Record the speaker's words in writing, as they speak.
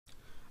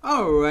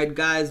Alright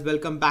guys,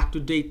 welcome back to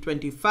day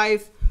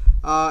 25.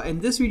 In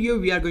this video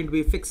we are going to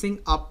be fixing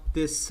up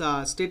this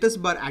status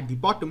bar at the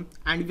bottom,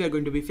 and we are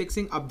going to be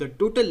fixing up the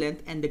total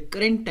length and the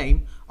current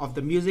time of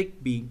the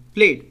music being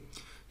played.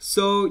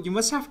 So you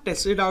must have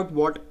tested out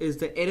what is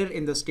the error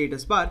in the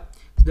status bar.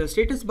 The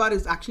status bar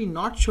is actually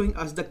not showing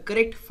us the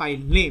correct file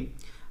name.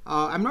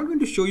 I'm not going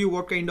to show you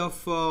what kind of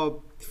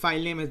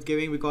file name it's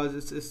giving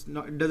because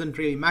it doesn't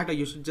really matter.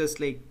 You should just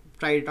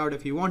try it out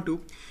if you want to.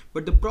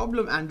 But the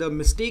problem and the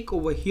mistake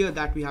over here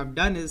that we have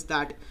done is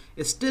that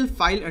it's still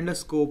file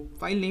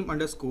name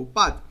underscore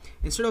path.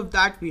 Instead of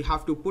that, we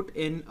have to put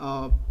in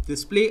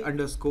display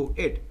underscore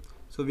it.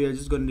 So we are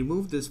just going to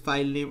remove this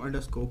file name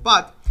underscore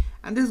path,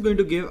 and this is going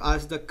to give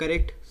us the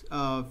correct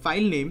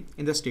file name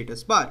in the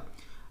status bar.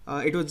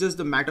 It was just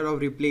the matter of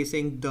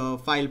replacing the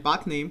file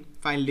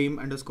name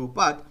underscore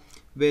path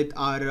with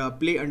our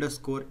play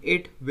underscore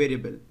it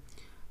variable.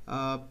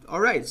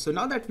 Alright, so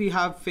now that we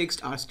have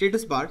fixed our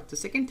status bar, the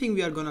second thing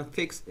we are gonna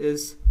fix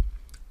is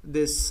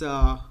this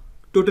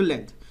total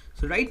length.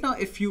 So right now,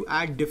 if you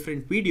add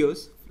different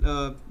videos,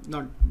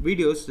 not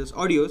videos, just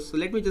audios. So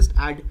let me just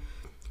add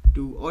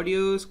 2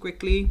 audios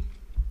quickly.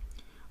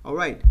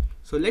 Alright,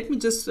 so let me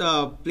just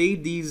play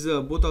these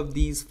both of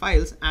these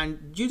files,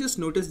 and you just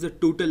notice the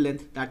total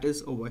length that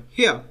is over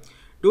here.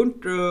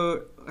 Don't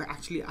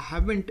actually, I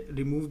haven't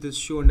removed this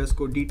show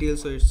underscore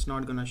details, so it's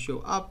not gonna show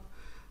up.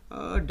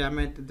 Damn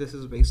it, this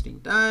is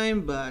wasting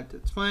time, but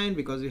it's fine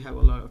because we have a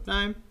lot of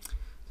time.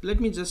 So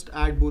let me just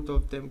add both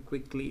of them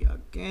quickly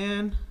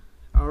again.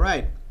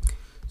 Alright,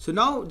 so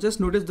now just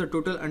notice the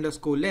total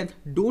underscore length.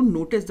 Don't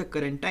notice the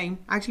current time.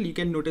 Actually, you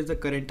can notice the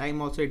current time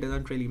also, it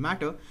doesn't really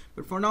matter,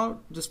 but for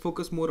now just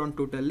focus more on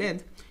total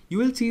length. You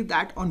will see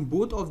that on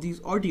both of these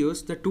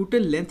audios the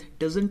total length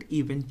doesn't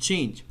even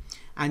change,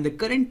 and the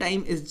current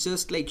time is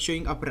just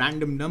showing up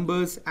random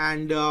numbers.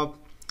 And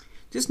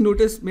just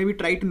notice, maybe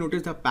try to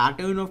notice the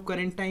pattern of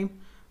current time,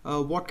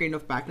 what kind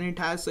of pattern it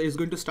has. So it's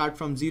going to start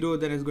from 0,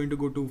 then it's going to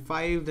go to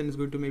 5, then it's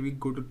going to maybe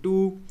go to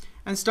 2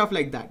 and stuff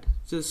like that.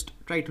 Just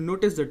try to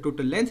notice the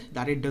total length,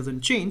 that it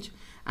doesn't change,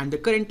 and the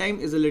current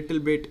time is a little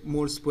bit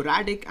more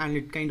sporadic and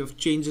it kind of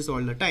changes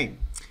all the time.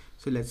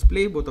 So let's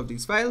play both of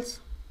these files.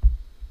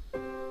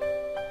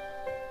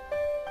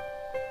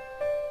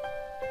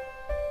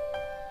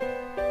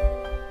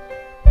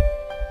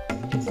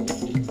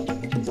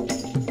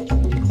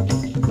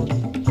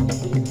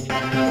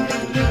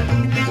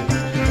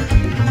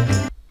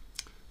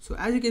 So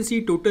as you can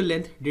see, total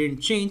length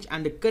didn't change,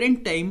 and the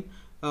current time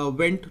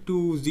went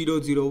to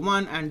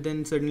 001 and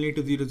then suddenly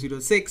to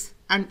 006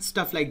 and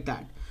stuff like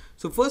that.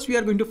 So first we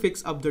are going to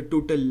fix up the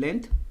total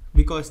length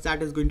because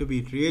that is going to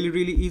be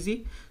really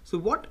easy. So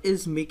what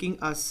is making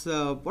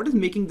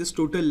this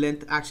total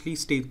length actually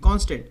stay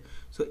constant?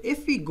 So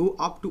if we go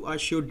up to our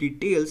show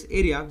details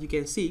area, you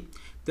can see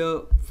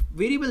the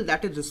variable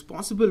that is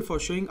responsible for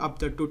showing up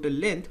the total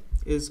length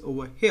is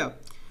over here.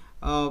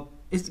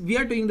 We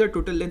are doing the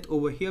total length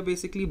over here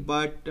basically,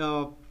 but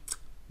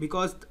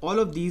because all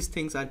of these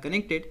things are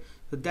connected,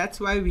 so that's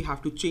why we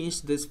have to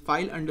change this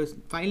file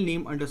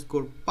name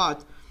underscore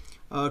path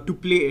to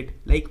play it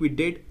like we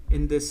did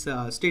in this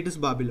status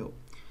bar below.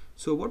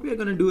 So what we are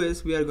going to do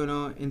is we are going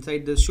to,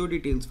 inside this show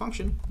details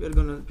function, we are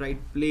going to write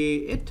play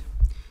it.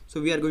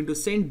 So we are going to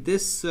send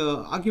this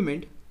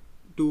argument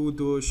to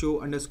the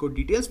show underscore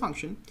details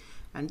function,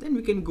 and then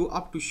we can go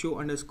up to show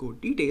underscore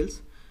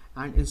details,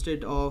 and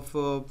instead of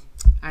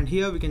and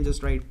here we can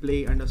just write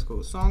play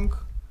underscore song,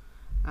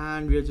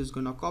 and we are just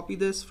gonna copy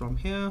this from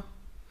here,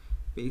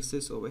 paste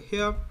this over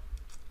here,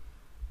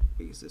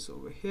 paste this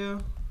over here,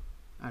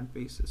 and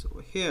paste this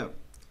over here.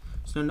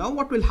 So now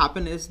what will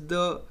happen is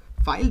the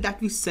file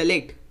that we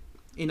select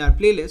in our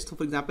playlist, so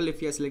for example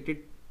if we have selected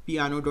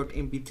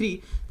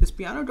piano.mp3, this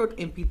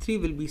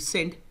piano.mp3 will be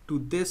sent to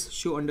this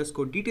show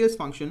underscore details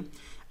function,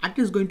 and it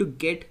is going to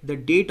get the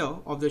data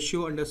of the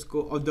show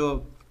underscore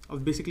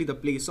of basically the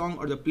play song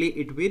or the play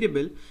it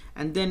variable,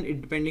 and then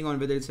it, depending on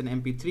whether it's an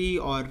mp3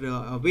 or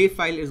a WAV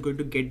file, is going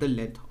to get the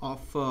length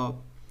of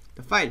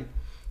the file.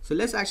 So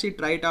let's actually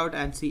try it out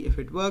and see if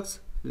it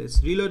works.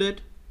 Let's reload it.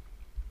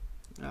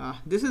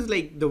 This is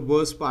the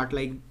worst part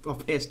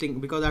of testing,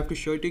 because I have to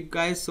show it to you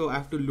guys, so I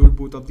have to load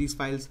both of these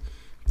files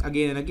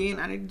again and again,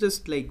 and it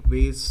just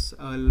wastes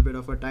a little bit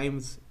of our time.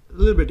 It's a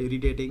little bit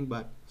irritating,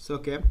 but it's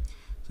okay.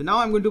 So now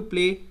I'm going to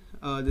play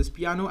this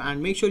piano,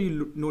 and make sure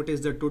you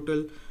notice the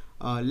total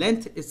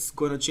length is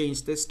gonna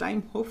change this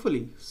time,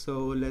 hopefully.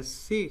 So let's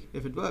see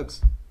if it works.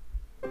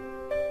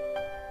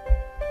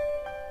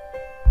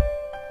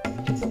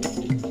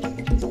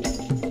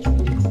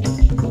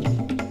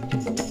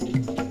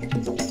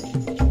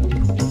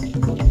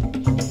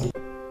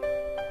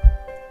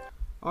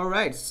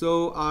 Alright,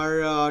 so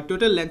our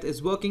total length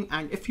is working,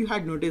 and if you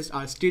had noticed,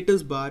 our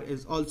status bar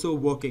is also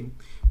working.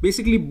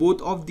 Basically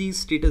both of these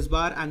status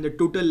bar and the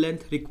total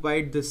length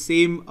required the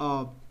same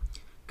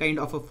kind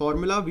of a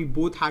formula. We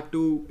both had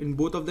to, in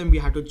both of them we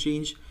had to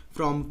change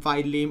from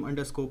file name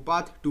underscore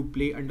path to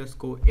play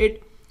underscore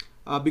it,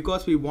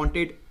 because we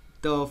wanted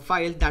the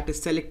file that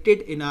is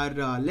selected in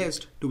our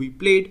list to be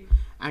played,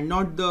 and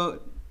not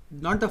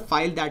the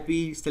file that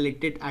we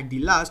selected at the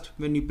last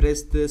when we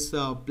press this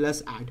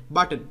plus add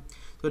button.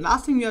 So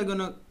last thing we are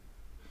gonna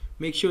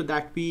make sure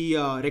that we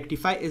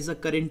rectify is the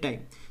current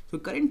time. So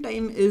current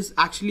time is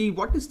actually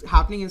what is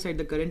happening inside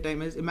the current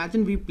time is,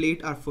 imagine we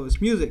played our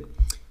first music.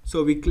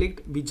 So we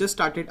just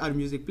started our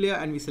music player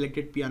and we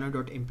selected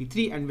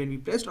piano.mp3, and when we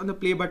pressed on the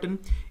play button,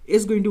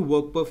 it's going to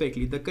work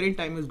perfectly. The current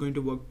time is going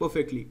to work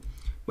perfectly.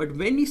 But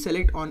when we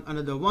select on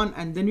another one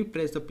and then we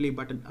press the play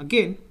button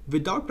again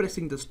without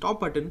pressing the stop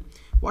button,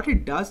 what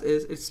it does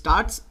is it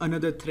starts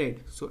another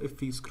thread. So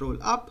if we scroll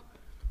up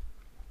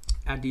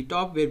at the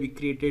top where we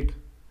created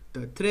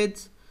the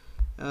threads,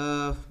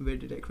 where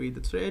did I create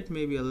the thread?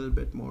 Maybe a little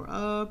bit more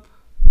up.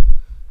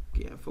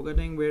 Okay, I'm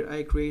forgetting where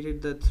I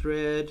created the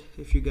thread.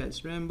 If you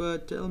guys remember,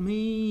 tell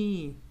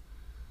me.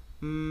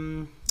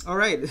 All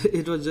right,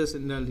 it was just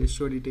in the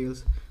show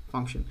details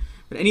function.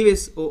 But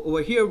anyways,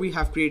 over here we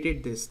have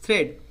created this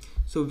thread.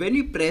 So when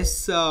we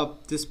press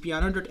this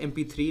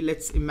piano.mp3,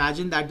 let's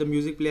imagine that the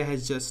music player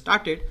has just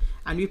started,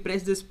 and we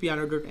press this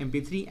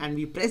piano.mp3 and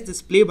we press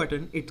this play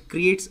button, it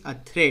creates a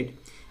thread,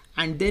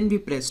 and then we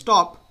press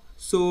stop.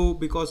 So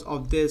because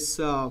of this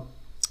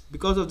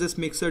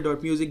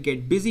mixer.music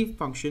get busy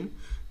function,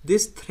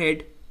 this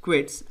thread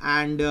quits,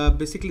 and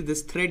basically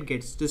this thread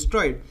gets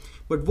destroyed.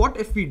 But what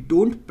if we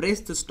don't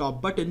press the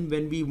stop button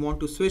when we want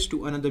to switch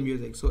to another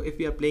music? So if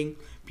we are playing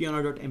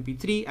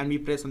piano.mp3 and we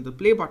press on the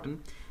play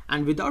button,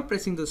 and without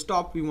pressing the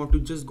stop, we want to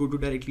just go to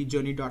directly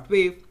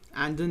journey.wave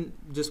and then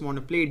just want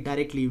to play it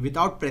directly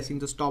without pressing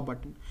the stop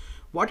button.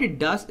 What it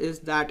does is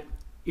that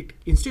it,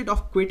 instead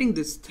of quitting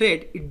this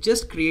thread, it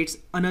just creates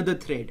another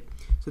thread.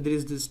 So there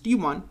is this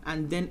T1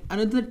 and then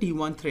another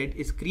T1 thread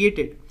is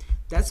created.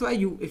 That's why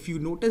if you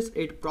notice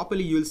it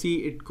properly, you'll see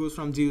it goes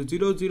from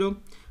 000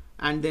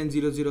 and then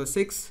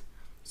 006.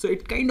 So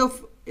it kind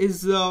of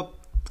is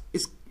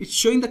it's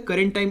showing the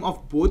current time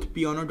of both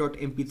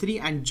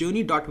piano.mp3 and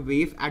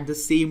journey.wave at the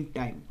same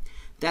time.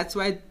 That's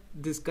why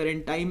this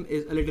current time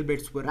is a little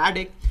bit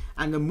sporadic,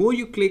 and the more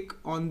you click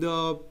on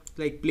the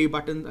play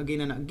button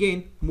again and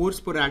again, more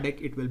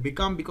sporadic it will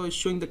become, because it's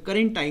showing the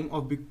current time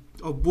of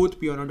both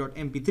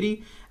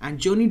piano.mp3 and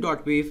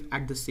journey.wave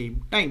at the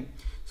same time.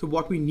 So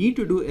what we need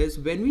to do is,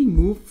 when we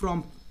move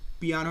from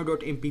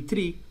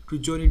piano.mp3 to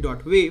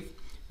journey.wave,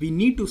 we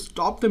need to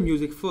stop the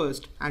music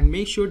first and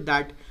make sure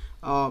that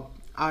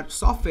our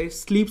software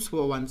sleeps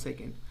for 1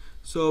 second.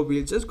 So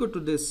we'll just go to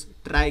this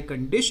try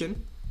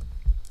condition,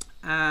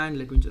 and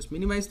let me just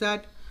minimize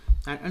that,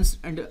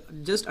 and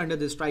just under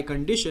this try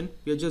condition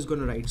we are just going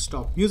to write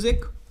stop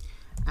music,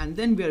 and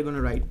then we are going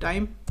to write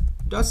time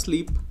dot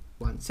sleep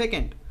 1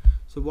 second.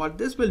 So what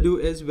this will do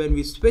is, when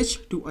we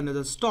switch to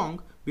another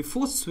song,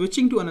 before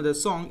switching to another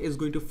song, is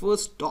going to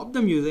first stop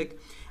the music,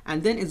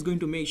 and then it's going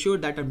to make sure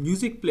that a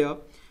music player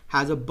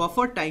has a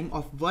buffer time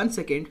of 1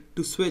 second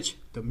to switch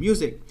the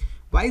music.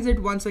 Why is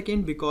it 1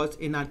 second? Because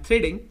in our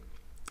threading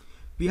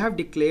we have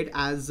declared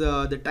as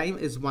the time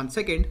is 1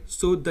 second.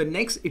 So the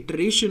next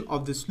iteration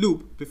of this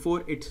loop,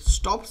 before it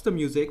stops the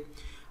music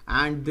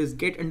and this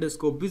get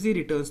underscore busy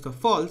returns the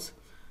false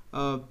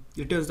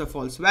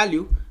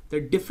value, the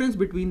difference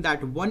between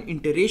that one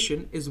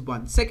iteration is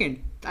 1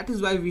 second. That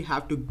is why we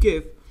have to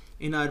give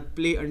in our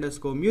play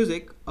underscore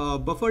music a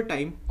buffer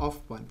time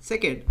of 1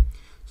 second.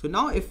 So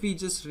now if we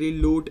just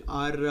reload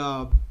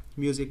our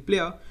music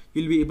player,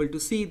 you'll be able to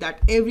see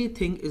that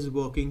everything is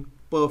working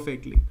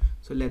perfectly.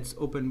 So let's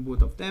open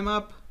both of them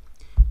up,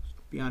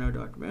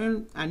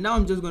 piano.run, and now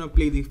I'm just going to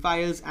play the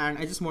files, and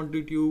I just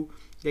wanted you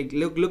to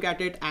look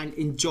at it and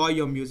enjoy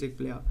your music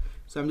player.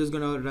 So I'm just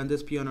going to run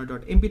this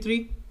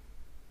piano.mp3.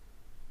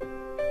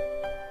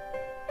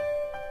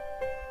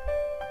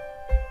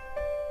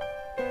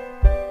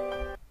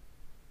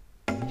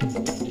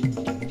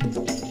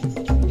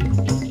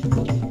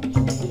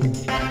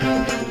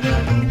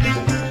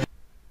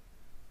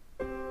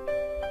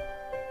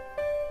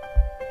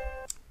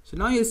 So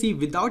now you see,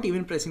 without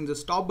even pressing the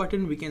stop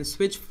button, we can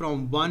switch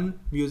from one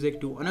music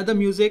to another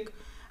music.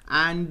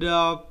 And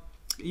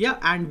yeah,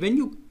 and when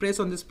you press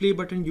on this play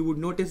button, you would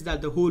notice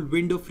that the whole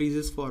window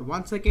freezes for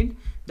 1 second.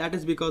 That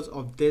is because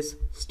of this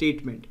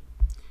statement,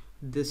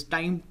 this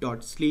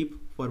time.sleep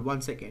for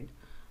 1 second.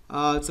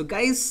 So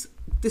guys,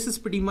 this is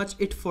pretty much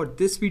it for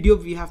this video.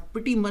 We have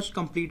pretty much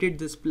completed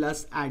this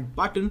plus add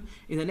button.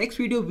 In the next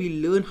video,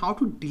 we'll learn how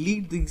to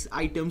delete these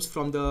items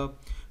from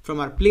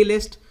our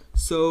playlist.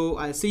 So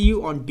I'll see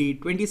you on day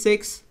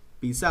 26.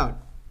 Peace out.